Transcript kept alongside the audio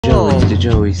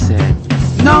Joey said,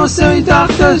 "No silly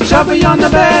doctors jumping on the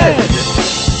bed!"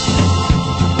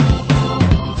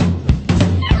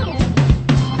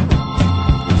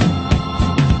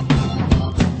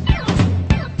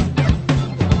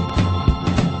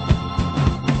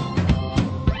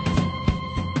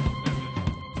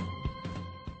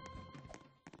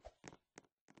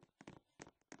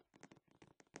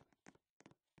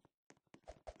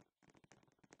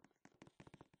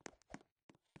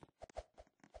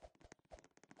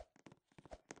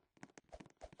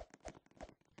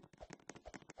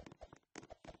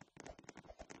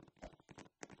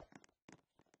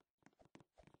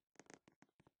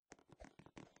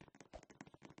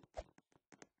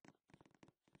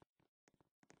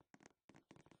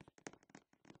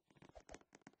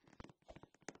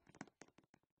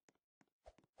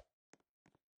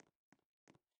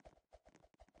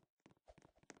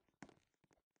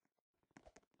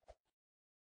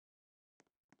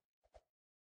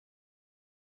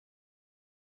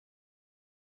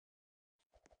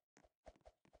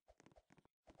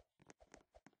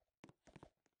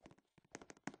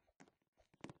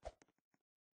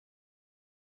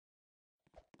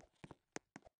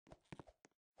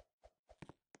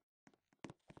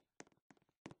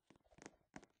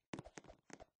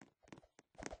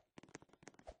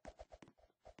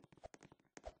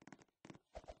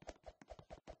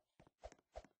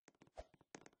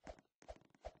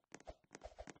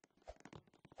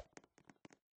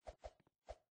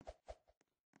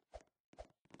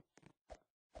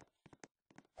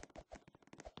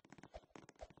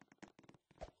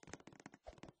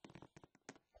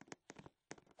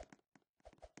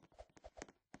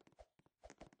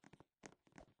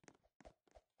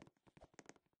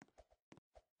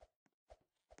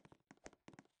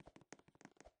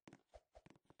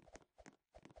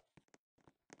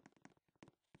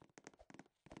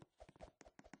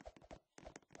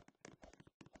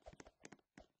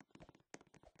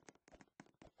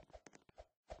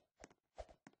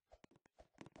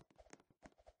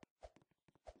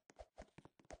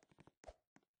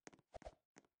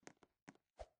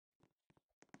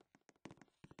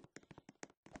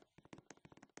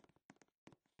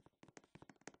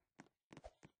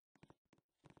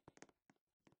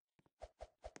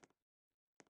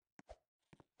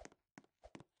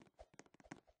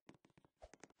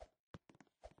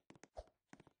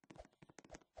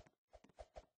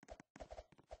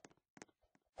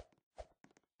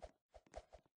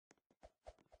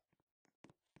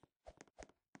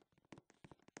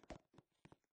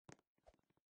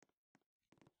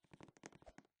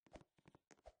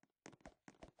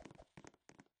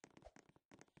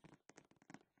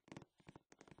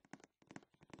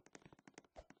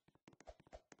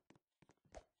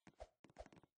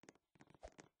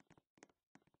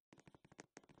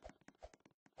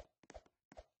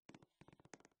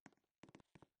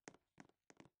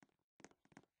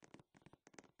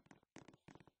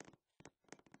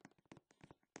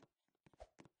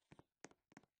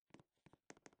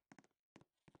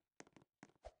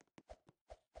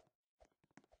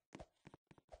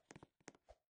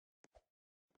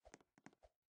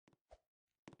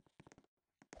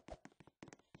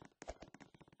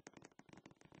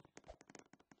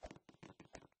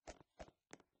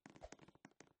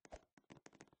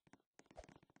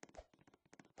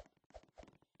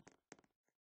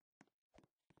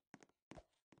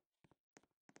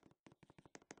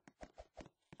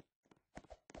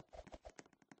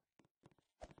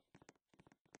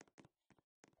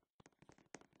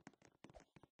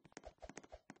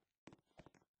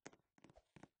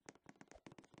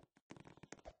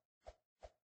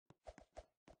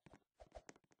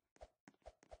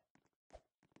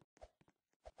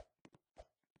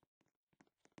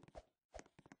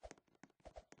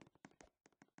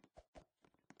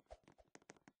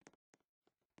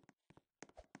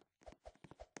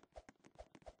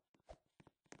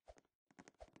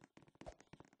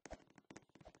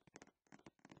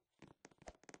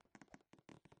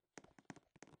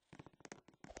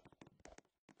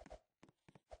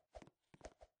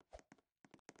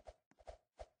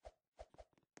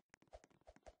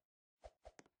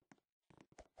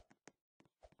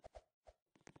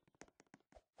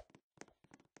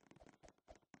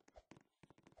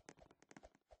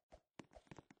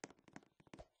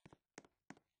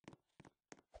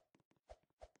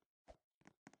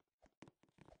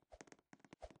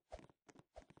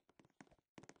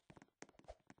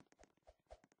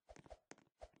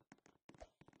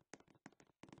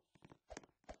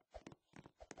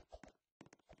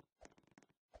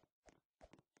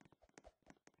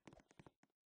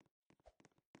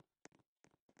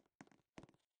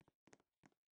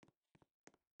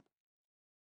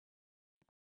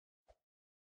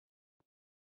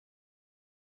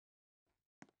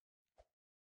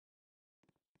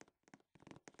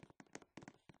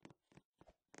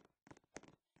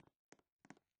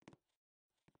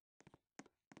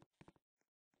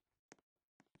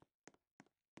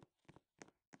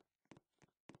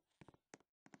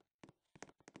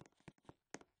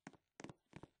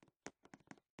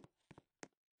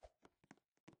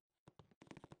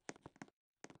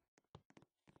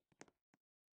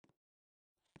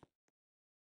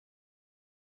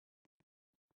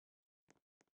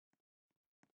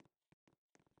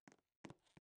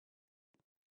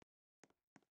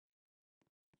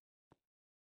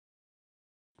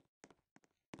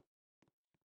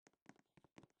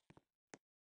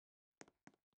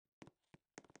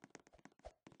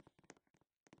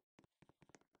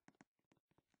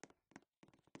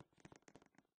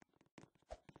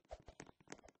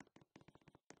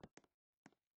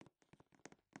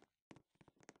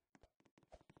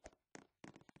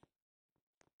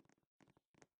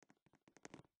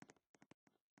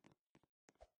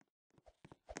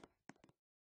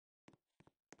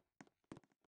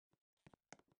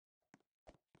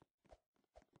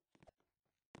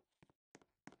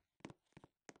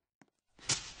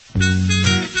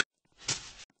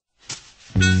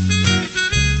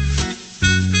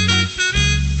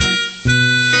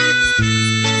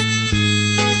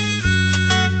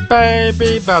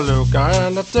 Baby beluga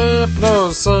in the deep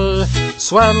blue sea,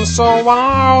 swim so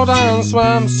wild and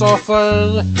swim so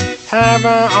free.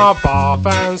 Heaven above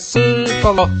and sea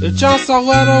below, it's just a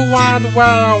little wide where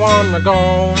I wanna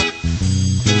go.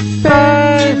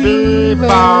 Baby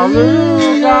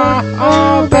beluga,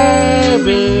 oh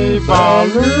baby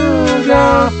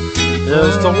beluga,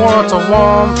 is the water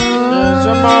warm? Is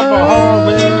your mother home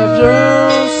with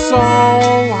you so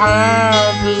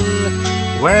happy?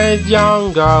 With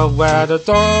younger, where the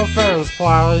dolphins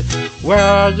play,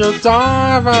 where you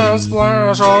dive and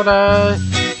splash all day.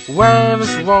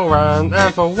 Waves roaring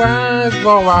and the waves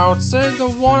blow out, see the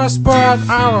water spurt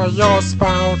out of your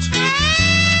spout.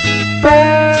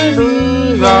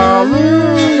 Baby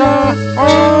beluga,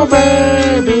 oh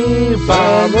baby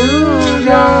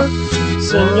beluga,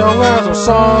 sing your little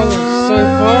song, sing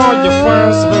for your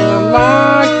friends, we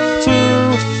like to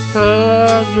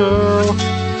hear you.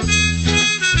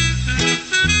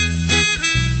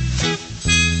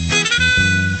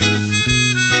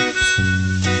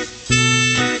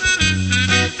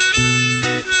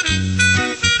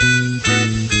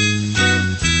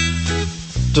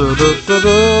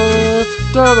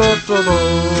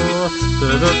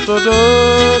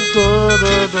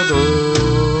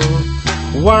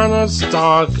 When it's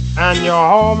dark and you're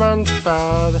home and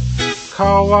fed,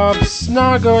 curl up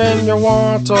snuggle in your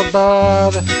water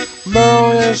bed.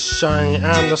 Moon is shining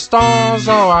and the stars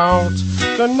are out.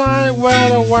 Good night,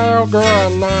 whale, whale,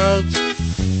 good night.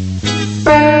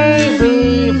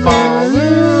 Baby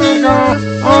beluga,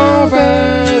 oh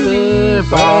baby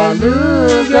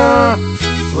beluga,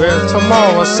 with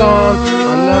tomorrow's sun,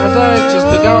 another day just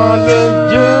begun.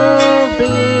 Will you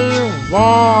be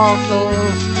walking?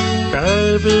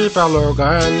 Baby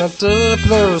beluga in the deep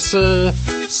blue sea,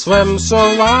 swim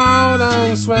so wild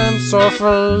and swim so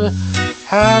free.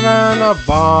 Heaven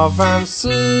above and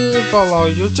sea below,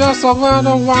 you just a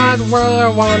little wide where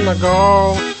you wanna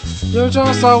go. You're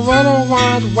just a little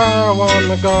wide where I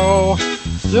wanna go.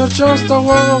 You're just a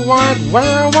little wide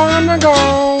where I wanna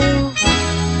go.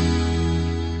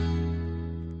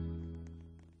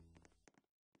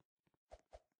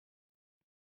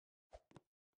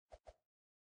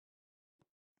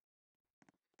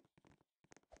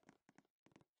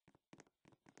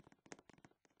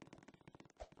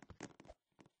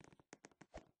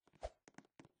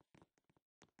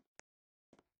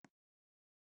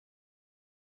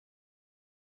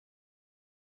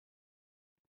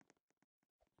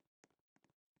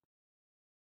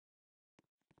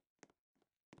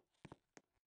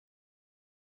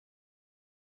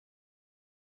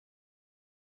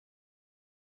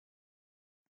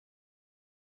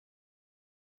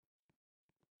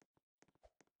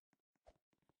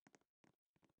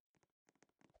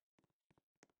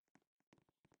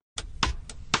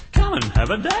 Come and have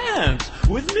a dance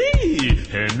with me,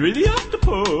 Henry the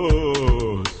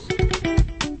Octopus.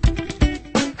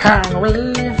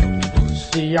 Henry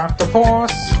the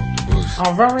Octopus,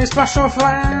 a very special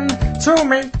friend to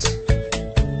meet.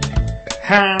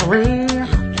 Henry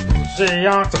the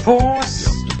Octopus,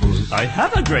 I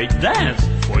have a great dance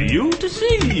for you to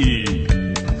see.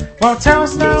 well, tell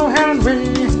us now, Henry,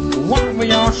 what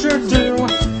we all should do.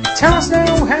 Tell us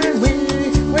now, Henry,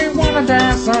 we wanna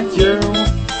dance like you.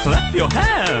 Clap your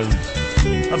hands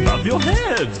above your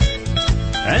head,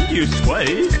 and you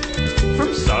sway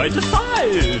from side to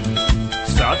side.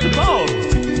 Start to bob,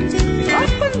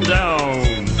 up and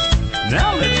down.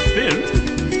 Now let's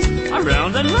spin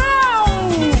around and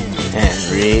round.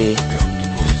 Henry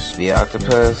the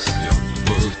Octopus,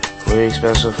 very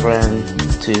special friend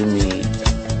to me.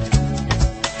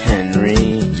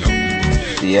 Henry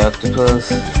the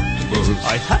Octopus,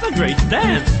 I have a great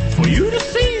dance for you to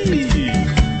see.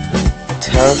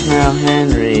 tell us now,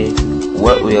 Henry,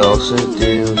 what we all should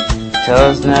do.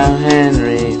 Tell us now,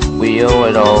 Henry, we owe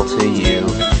it all to you.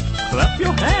 Clap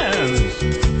your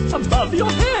hands above your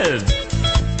head,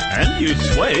 and you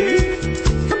sway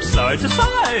from side to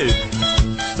side.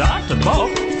 Start to bob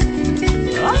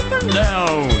up and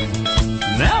down.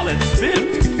 Now let's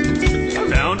spin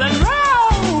around and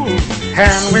round.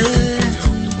 Henry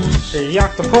the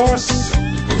Octopus,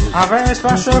 a very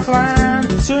special friend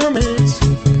to meet.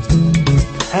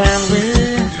 Henry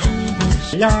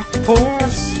the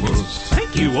Octopus,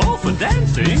 Thank you all for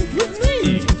dancing with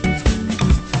me.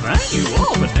 Thank you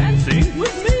all for dancing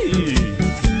with me.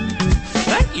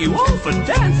 Thank you all for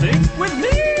dancing with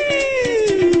me.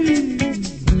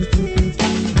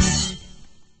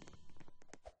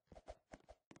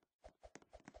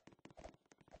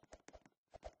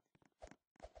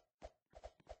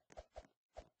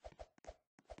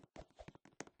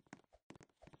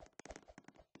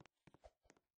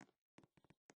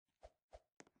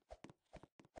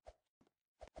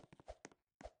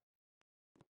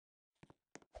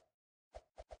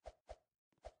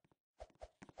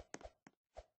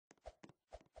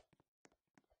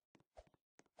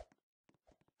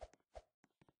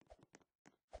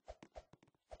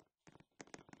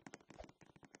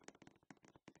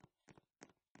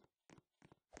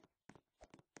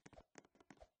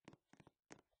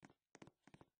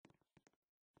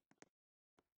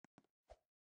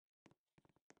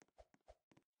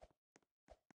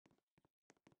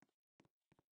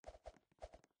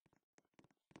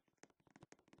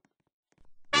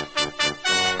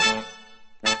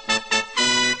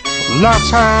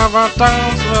 Let's have a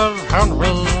dance with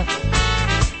Henry,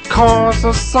 'cause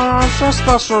it's such a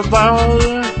special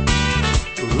day.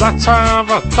 Let's have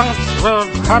a dance with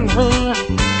Henry,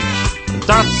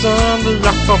 dancing the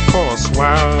octopus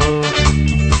well.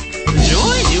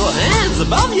 Join your hands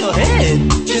above your head,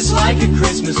 Just like a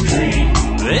Christmas tree,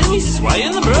 then we sway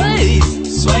in the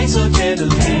breeze, sway so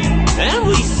gently. and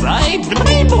we say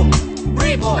Brebo.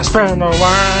 Spin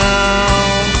around.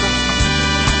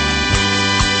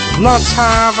 Let's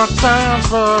have a dance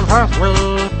with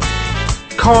Henry,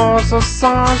 'cause it's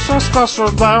such a special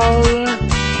day.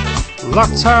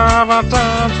 Let's have a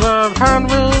dance with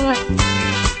Henry,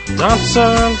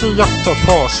 dancing the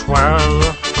octopus well.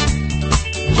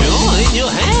 Join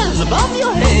your hands above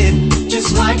your head,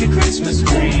 Just like a Christmas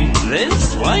tree, then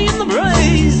sway in the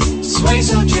breeze. sway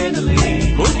so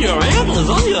gently. Put your antlers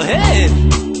on your head,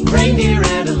 Reindeer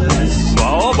antlers,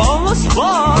 bob on the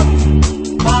spot.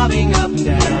 bobbing up and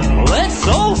down. Let's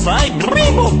all say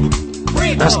Brebo.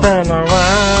 Let's spin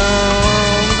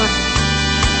around.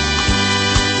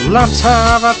 Let's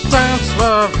have a dance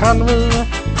with Henry,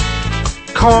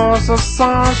 'cause it's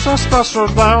such a special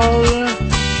day.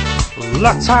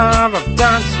 Let's have a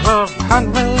dance with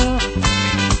Henry,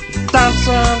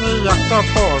 dancing the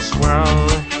octopus well.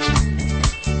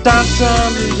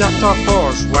 Dancing the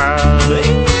octopus well.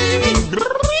 Merry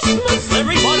Christmas,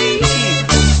 everybody.